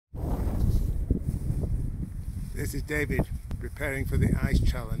This is David preparing for the ice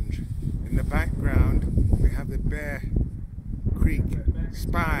challenge. In the background we have the Bear Creek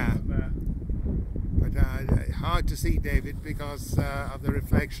Spire, but hard to see David because of the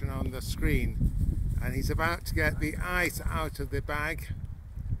reflection on the screen, and he's about to get the ice out of the bag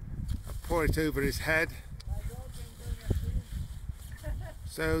and pour it over his head.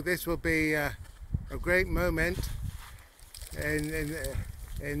 So this will be a great moment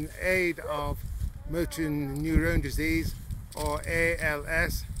in aid of motor neurone disease, or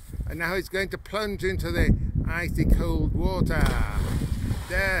ALS. And now he's going to plunge into the icy cold water.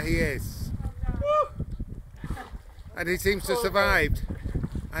 There he is. And he seems to have survived,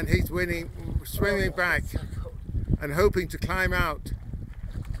 and he's swimming back and hoping to climb out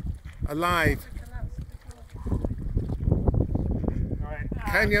alive.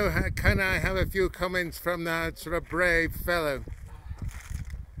 Can I have a few comments from that sort of brave fellow?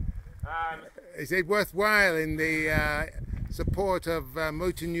 Is it worthwhile in the support of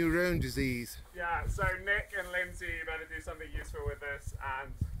motor neurone disease? Yeah, so Nick and Lindsay better do something useful with this,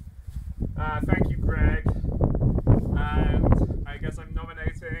 and thank you, Greg. And I guess I'm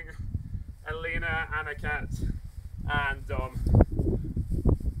nominating Alina, Anakat, and Dom.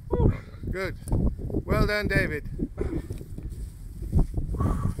 Woo. Good. Well done, David.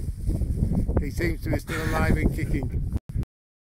 He seems to be still alive and kicking.